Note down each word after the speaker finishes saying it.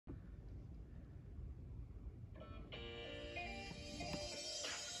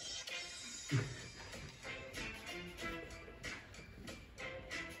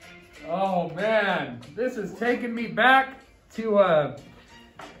man, this is taking me back to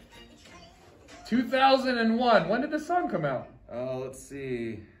 2001. When did this song come out? Let's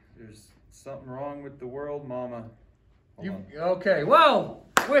see. There's something wrong with the world, Mama. Okay, well,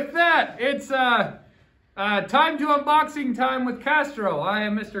 with that, it's time to unboxing time with Castro. I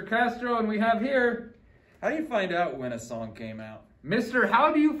am Mr. Castro, and we have here... How do you find out when a song came out? Mr.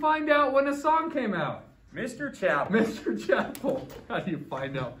 How do you find out when a song came out? Mr. Chapel. Mr. Chapel. How do you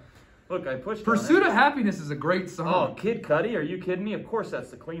find out? Look, I pushed Pursuit of Happiness is a great song. Oh, Kid Cudi? Are you kidding me? Of course,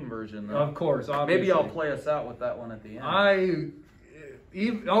 that's the clean version, though. Of course, obviously. Maybe I'll play us out with that one at the end.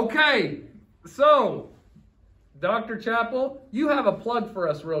 Okay, so, Dr. Chapel, you have a plug for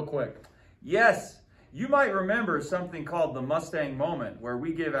us real quick. Yes. You might remember something called the Mustang Moment, where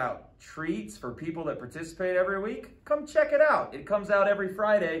we give out treats for people that participate every week. Come check it out. It comes out every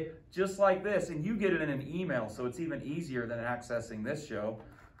Friday, just like this, and you get it in an email, so it's even easier than accessing this show,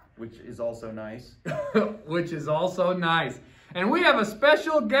 which is also nice. Which is also nice. And we have a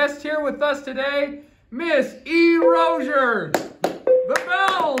special guest here with us today, Miss E. Rosier. The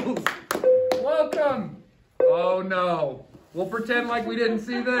bells. Welcome. Oh, no. We'll pretend like we didn't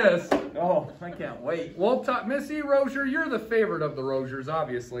see this. Oh, I can't wait. We'll talk. Miss E. Rosier, you're the favorite of the Rosiers,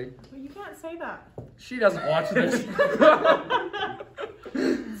 obviously. Well, you can't say that. She doesn't watch this.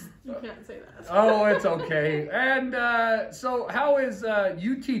 You can't say that. Oh, it's okay. And so how is,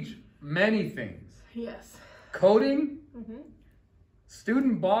 you teach many things. Yes. Coding, Mm-hmm.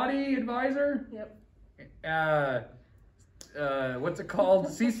 student body advisor, Yep. What's it called?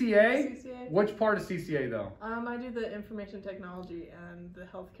 CCA? CCA. Which part of CCA though? I do the information technology and the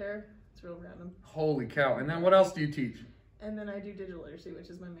healthcare. It's real random. Holy cow. And then what else do you teach? And then I do digital literacy, which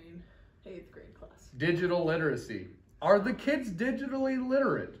is my main 8th grade class. Digital literacy. Are the kids digitally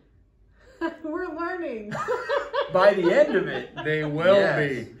literate? We're learning. By the end of it, They will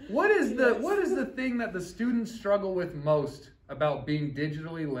Yes. be. What is the thing that the students struggle with most about being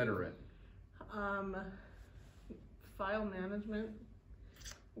digitally literate? File management,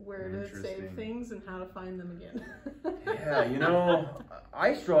 where to save Interesting. things and how to find them again. Yeah, you know,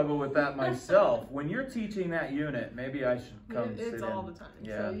 I struggle with that myself. When you're teaching that unit, maybe I should come sit in. It's all the time.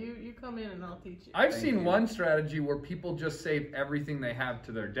 Yeah. So you come in and I'll teach you. I've Thank seen you. one strategy where people just save everything they have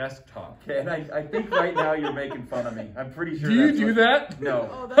to their desktop. Okay, and I think right now you're making fun of me. I'm pretty sure Do you that's do what- that? No.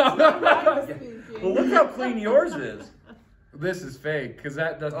 Oh, that's not what I was thinking. Well, look how clean yours is. This is fake because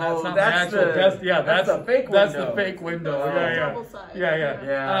that's not Oh, the that's actual the- desk. Yeah, that's the fake That's window. the fake window. Oh. Yeah, yeah. Double side.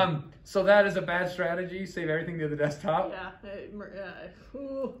 Yeah. So that is a bad strategy. Save everything to the desktop.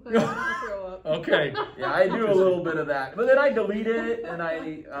 Ooh, I'm gonna throw up. Okay. Yeah, I do a little bit of that, but then I delete it and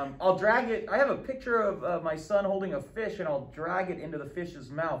I'll drag it. I have a picture of my son holding a fish, and I'll drag it into the fish's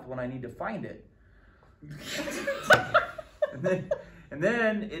mouth when I need to find it. and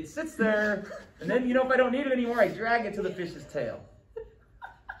then it sits there, and then if I don't need it anymore, I drag it to the fish's tail.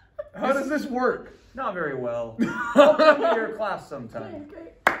 How does this work? Not very well. I'll come to your class sometime.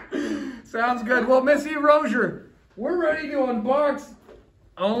 Great. Sounds good. Well, Miss E. Rosier, we're ready to unbox.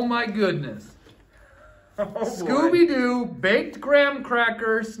 Oh my goodness. Oh, boy. Scooby-Doo baked graham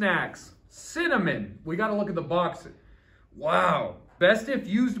cracker snacks. Cinnamon. We got to look at the box. Wow. Best if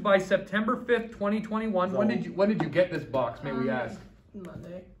used by September 5th, 2021. When did you get this box, may we ask?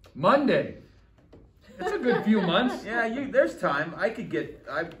 Monday. Monday. It's a good few months. Yeah, there's time. I could get.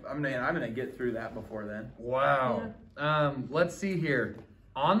 I'm gonna get through that before then. Wow. Let's see here.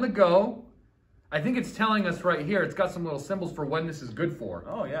 On the go. I think it's telling us right here. It's got some little symbols for when this is good for.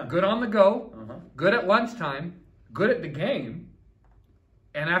 Oh yeah. Good on the go. Uh-huh. Good at lunchtime. Good at the game.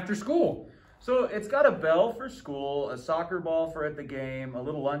 And after school. So it's got a bell for school, a soccer ball for at the game, a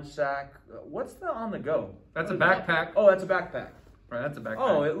little lunch sack. What's the on the go? That's a backpack. Oh, that's a backpack. Right, that's a backpack.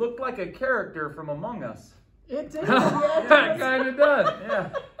 Oh, it looked like a character from Among Us. It did. It Yeah, kind of does. Yeah.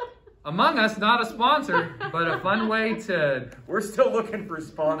 Among Us, not a sponsor, but a fun way to We're still looking for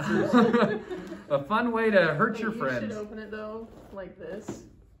sponsors. a fun way to hurt your You friends. should open it though, like this.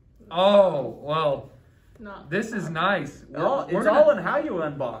 Oh, well, Not. this is nice. It's all in how you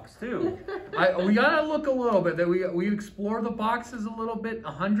unbox too. We gotta look a little bit. That we explore the boxes a little bit.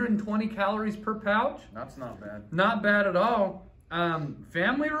 120 calories per pouch. That's not bad. Not bad at all.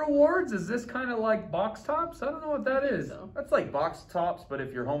 Family rewards. Is this kind of like box tops? I don't know what that is. So. That's like box tops, but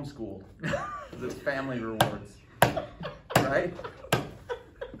if you're homeschooled, 'cause it's family rewards, right?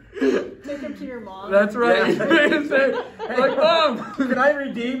 Take them to your mom. That's right. Yeah. Like, Mom, Can I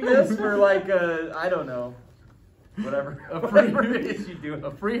redeem this for like I don't know, whatever. Whatever it is you do.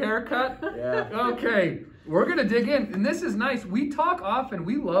 a free haircut. Yeah. Okay, we're gonna dig in, and this is nice. We talk often.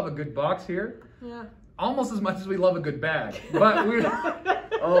 We love a good box here. Yeah. Almost as much as we love a good bag. But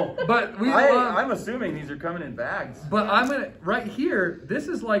Oh, But I'm assuming these are coming in bags. But I'm gonna right here. This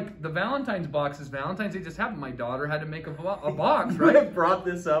is like the Valentine's boxes. Valentine's Day just happened. My daughter had to make a box, We right? have brought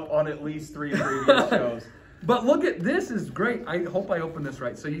this up on at least 3 previous shows. But look at this is great. I hope I open this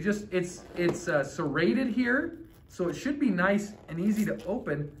right. So you just it's serrated here, so it should be nice and easy to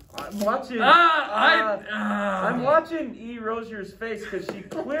open. I'm watching. I'm watching E. Rosier's face because she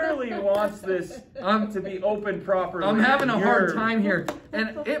clearly wants this to be opened properly. I'm having a hard time here,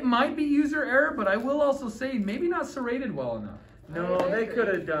 and it might be user error, but I will also say maybe not serrated well enough. No, they could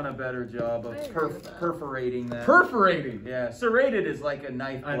have done a better job of perforating that. Perforating. Yeah, serrated is like a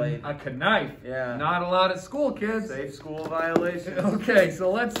knife blade. A knife. Yeah. Not allowed at school, kids. Safe school violations. Okay,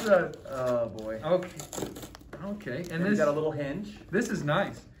 so let's. Oh boy. Okay. Okay, and this got a little hinge. This is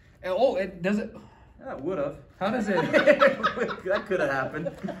nice. Oh, it does it. Yeah, it would have. How does it? That could have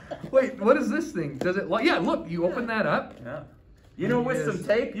happened. Wait, what is this thing? Does it? Yeah, look, you open that up. Yeah. You know, with some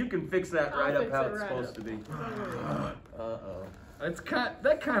tape, you can fix that right up how it's right supposed up. to be. Uh-oh.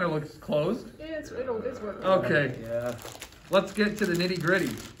 That kind of looks closed. It's working. Okay, Yeah. let's get to the nitty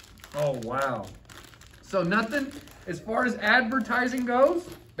gritty. Oh wow. So nothing as far as advertising goes.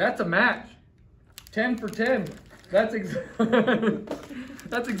 That's a match. 10 for 10. That's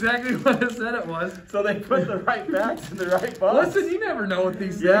that's exactly what it said it was. So they put the right bags in the right box. Listen, you never know with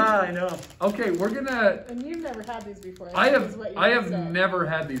these things. Yeah, I know. Okay, we're gonna. And you've never had these before. I This is what have. you I have said. never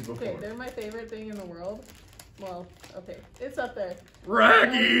had these before. Okay, they're my favorite thing in the world. Well, okay, it's up there.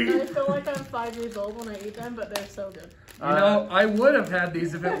 Raggy. I feel like I'm 5 years old when I eat them, but they're so good. You know, I would have had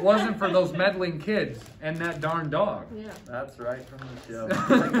these if it wasn't for those meddling kids and that darn dog. Yeah. That's right from the show.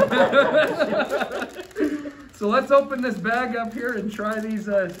 So let's open this bag up here and try these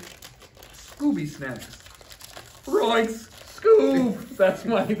Scooby snacks. Royks, Scoob. That's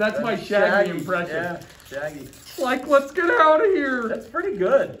my Shaggy impression. Yeah, Shaggy. Like, let's get out of here. That's pretty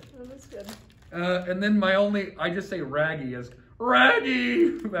good. Oh, that's good. And then I just say Raggy as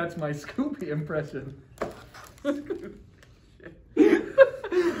Raggy. That's my Scooby impression.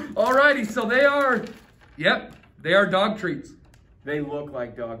 Alrighty, so they are dog treats. They look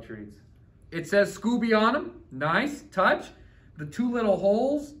like dog treats. It says Scooby on them. Nice touch. The 2 little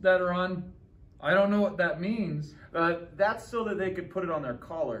holes that are on, I don't know what that means. That's so that they could put it on their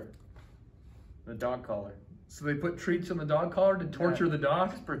collar. The dog collar. So they put treats on the dog collar to torture the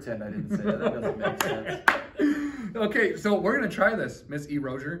dog? Just pretend I didn't say that. That doesn't make sense. Okay, so we're going to try this, Miss E.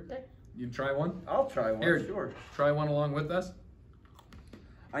 Rosier. Okay. You try one? I'll try one, Here, sure. Try one along with us.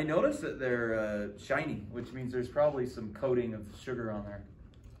 I noticed that they're shiny, which means there's probably some coating of sugar on there.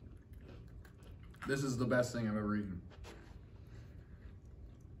 This is the best thing I've ever eaten.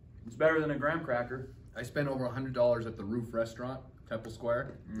 It's better than a graham cracker. I spent over $100 at the Roof Restaurant, Temple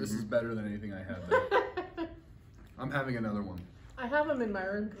Square. This is better than anything I had there. I'm having another one. I have them in my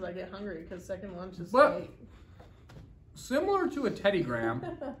room because I get hungry because second lunch is But- late. Similar to a Teddy Graham,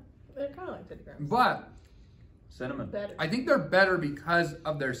 They're kind of like Teddy Grahams. but Cinnamon. Better. I think they're better because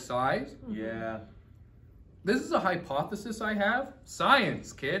of their size. Yeah. This is a hypothesis I have.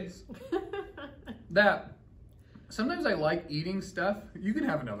 Science, kids. That sometimes I like eating stuff. You can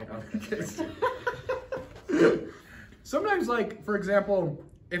have another one, kids. Sometimes, like, for example,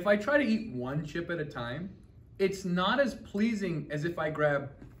 if I try to eat one chip at a time, it's not as pleasing as if I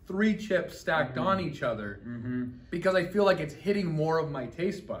grab 3 chips stacked on each other because I feel like it's hitting more of my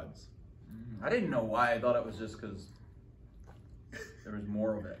taste buds. I didn't know why. I thought it was just because there was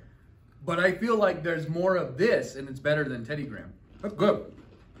more of it. But I feel like there's more of this and it's better than Teddy Graham. That's good.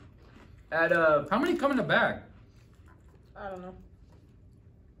 At How many come in a bag? I don't know.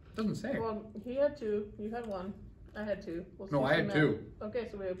 Doesn't say. Well, he had 2. You had 1. I had 2. We'll No, see I if had we 2. met. Okay,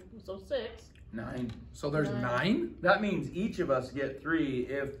 so we have 6. 9. So there's 9? That means each of us get 3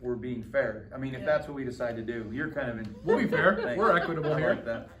 if we're being fair. I mean, if Yeah. that's what we decide to do. You're kind of in. We'll be fair. Thanks. We're equitable I here. like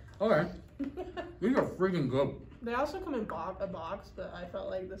that. Okay. These are freaking good. They also come in a box, but I felt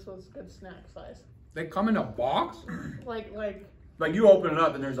like this was good snack size. They come in a box? Like Like you open it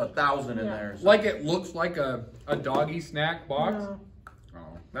up and there's 1,000 in Yeah. there. So Like it looks like a doggy snack box? No.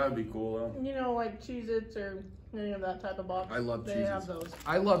 Oh. that would be cool though. You know, like Cheez-Its or any of that type of box. I love They Cheez-Its. have those.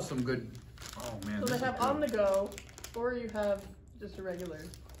 I love some good. Oh man. So this they is have good. on the go, or you have just a regular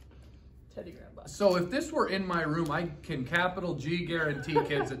Teddy Graham box. So if this were in my room, I can capital G guarantee,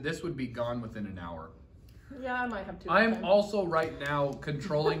 kids, that this would be gone within an hour. Yeah, I might have 2. I am time. also right now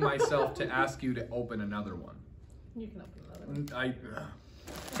controlling myself to ask you to open another one. You can open another one.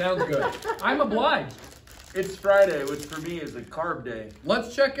 Sounds good. I'm obliged. It's Friday, which for me is a carb day.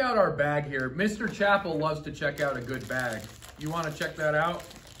 Let's check out our bag here. Mr. Chappell loves to check out a good bag. You want to check that out?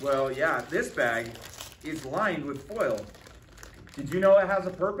 Well, yeah, this bag is lined with foil. Did you know it has a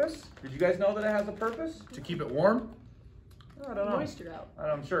purpose? Did you guys know that it has a purpose? To keep it warm? I don't know. Moisture out.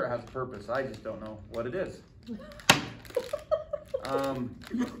 I'm sure it has a purpose. I just don't know what it is.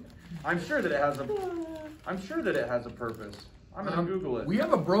 I'm sure that it has a purpose. I'm gonna Google it. We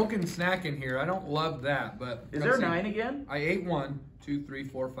have a broken snack in here. I don't love that, but Is there 9 again? I ate 1, 2, 3,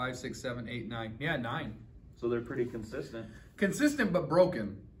 4, 5, 6, 7, 8, 9. Yeah, 9. So they're pretty consistent. Consistent but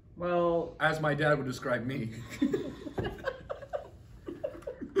broken, Well, as my dad would describe me.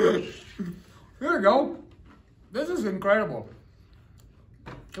 Here we go. This is incredible.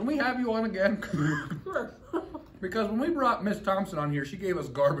 Can we have you on again? Sure. Because when we brought Miss Thompson on here, she gave us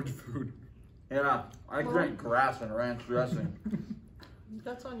garbage food. yeah, I drank grass and ranch dressing.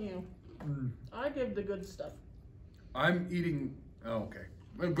 That's on you. I give the good stuff. I'm eating. Oh, okay.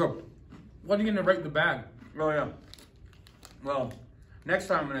 Let's go. When are you gonna rate the bag? Oh yeah. Well, next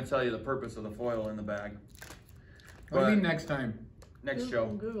time I'm gonna tell you the purpose of the foil in the bag. What do you mean But next time? next show.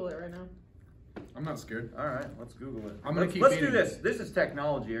 Google it right now. I'm not scared. All right, let's Google it. I'm gonna keep Let's eating. do this. This is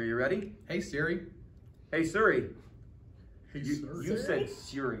technology. Are you ready? Hey Siri. Hey Siri. Hey You Siri. said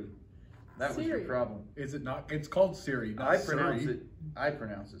Siri. That was your Siri. problem. Is it not? It's called Siri. Not I pronounce Siri. it. I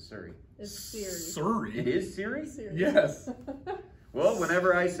pronounce it Siri. It's Siri. Siri. It is Siri? Siri. Yes. Well,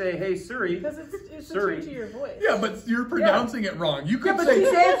 whenever I say "Hey Siri," Because it's Siri. true to your voice. Yeah, but you're pronouncing it wrong. You yeah, could but say.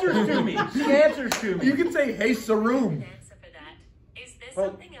 she answers to me. She answers to me. You can say Hey Saroom. Answer for that. Is there Well,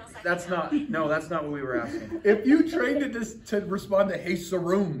 something else I that's can help not. with? No, that's not what we were asking. If you trained it to respond to Hey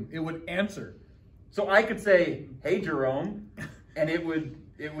Saroom, it would answer. So I could say "Hey Jerome," and it would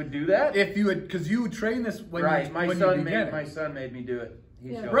do that. If you had, because you would train this when Right. you, My when son you began made it. me do it. He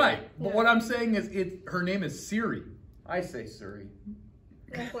Yeah. showed Right. me. But Yeah. what I'm saying is, her name is Siri. I say Siri.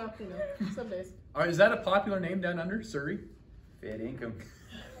 Yeah, well, you know, some days. Is that a popular name down under, Surrey? Fair income.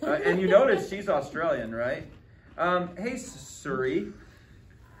 And you notice she's Australian, right? Hey Siri,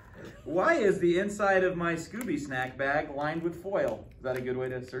 why is the inside of my Scooby snack bag lined with foil? Is that a good way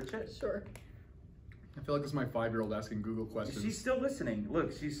to search it? Sure. I feel like it's my 5-year-old asking Google questions. She's still listening.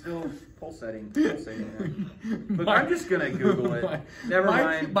 Look, she's still pulsating there. Look, I'm just gonna Google it. Never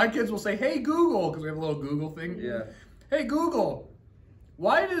mind. My kids will say, "Hey Google," because we have a little Google thing. Yeah. Hey Google,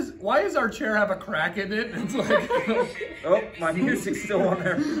 why does our chair have a crack in it? It's like, Oh, my music's still on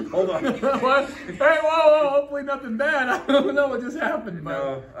there. Hold on. what? Hey, whoa, hopefully nothing bad. I don't know what just happened. But...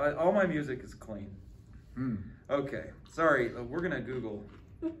 No, all my music is clean. Okay, sorry. We're gonna Google.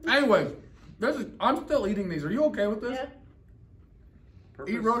 Anyway, I'm still eating these. Are you okay with this? Yeah.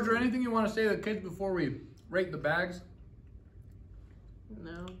 Purpose. Eat Roger, anything you want to say to the kids before we rate the bags?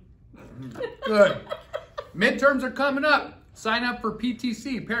 No. Good. Midterms are coming up. Sign up for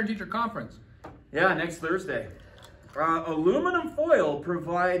PTC, Parent Teacher Conference. Yeah, next Thursday. Aluminum foil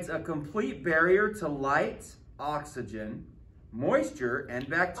provides a complete barrier to light, oxygen, moisture, and I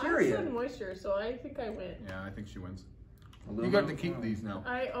bacteria. said moisture, so I think I win. Yeah, I think she wins. You Aluminum got to keep foil. these now.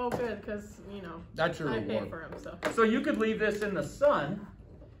 Oh good, because you know That's your I pay reward. for them, so. So you could leave this in the sun,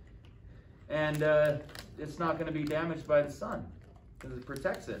 and it's not going to be damaged by the sun because it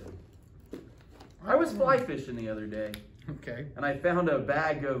protects it. I was fly fishing the other day, Okay. and I found a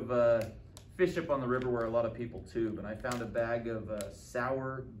bag of fish up on the river where a lot of people tube, and I found a bag of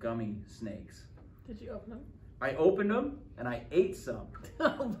sour gummy snakes. Did you open them? I opened them and I ate some.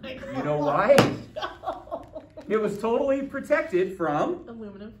 Oh my god. You know why? No. It was totally protected from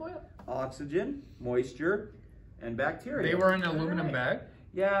Aluminum foil. oxygen, moisture, and bacteria. They were in an aluminum Alright. bag.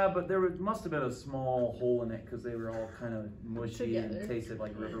 Yeah, but must have been a small hole in it because they were all kind of mushy Together. and tasted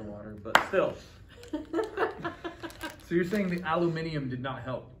like river water. But still, So you're saying the aluminium did not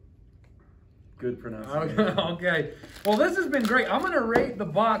help? good pronunciation. Okay. Okay. Well, this has been great. I'm going to rate the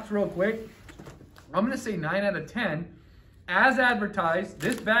box real quick. I'm going to say 9 out of 10. As advertised,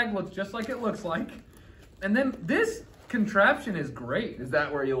 this bag looks just like it looks like. And then this contraption is great. Is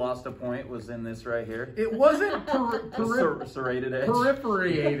that where you lost a point? Was in this right here? It wasn't Serrated edge.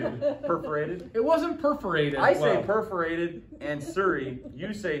 perforated. Perforated? It wasn't perforated. I say well. perforated and Surrey.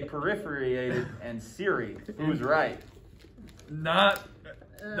 You say peripheраted and Siri. Who's right? Not.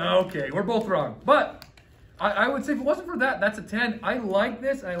 Okay, we're both wrong. But I would say if it wasn't for that, that's a 10. I like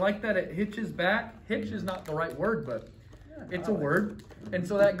this. I like that it hitches back. Hitch is not the right word, but it's a word. And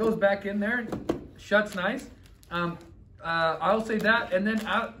so that goes back in there and shuts nice. I'll say that. And then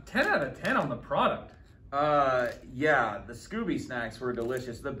 10 out of 10 on the product. Yeah, the Scooby snacks were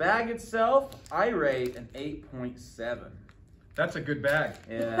delicious. The bag itself, I rate an 8.7. That's a good bag.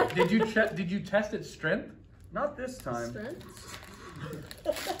 Yeah. Did you test its strength? Not this time. Strength?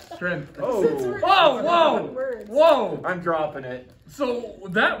 strength. Oh. Whoa! Whoa! I'm dropping it. So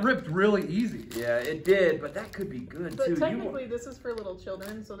that ripped really easy. Yeah, it did, but that could be good But too. technically, this is for little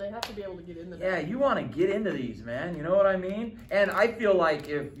children, so they have to be able to get into Yeah, that. you want to get into these, man. You know what I mean? And I feel like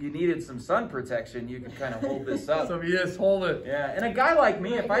if you needed some sun protection, you could kind of hold this up. So you just hold it. Yeah, and a guy like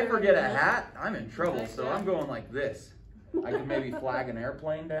me, if I Right here, forget a right here. hat, I'm in trouble. Right So there. I'm going like this. I could maybe flag an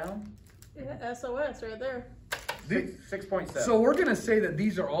airplane down. Yeah, SOS right there. 6.7. So we're gonna say that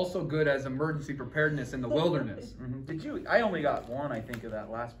these are also good as emergency preparedness in the wilderness. Mhm. Did you? I only got one, I think, of that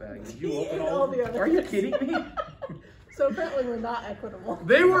last bag. Did you open All all of the them? others. Are you kidding me? So apparently we're not equitable.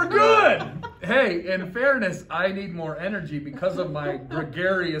 They were good. Hey, in fairness, I need more energy because of my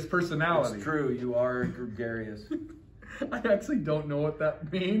gregarious personality. It's true. You are gregarious. I actually don't know what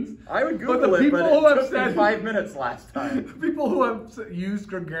that means. I would But Google the it, people but who it have took me said 5 minutes last time. People who have used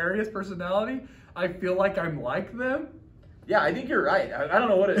gregarious personality, I feel like I'm like them. Yeah, I think you're right. I don't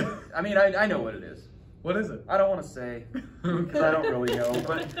know what it is. I mean, I know what it is. What is it? I don't want to say because I don't really know,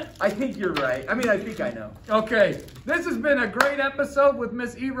 but I think you're right. I mean, I think I know. Okay, this has been a great episode with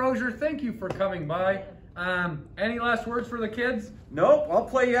Miss E. Rosier. Thank you for coming by. Any last words for the kids? Nope, I'll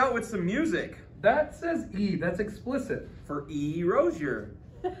play you out with some music That says E. That's explicit. for E. Rosier.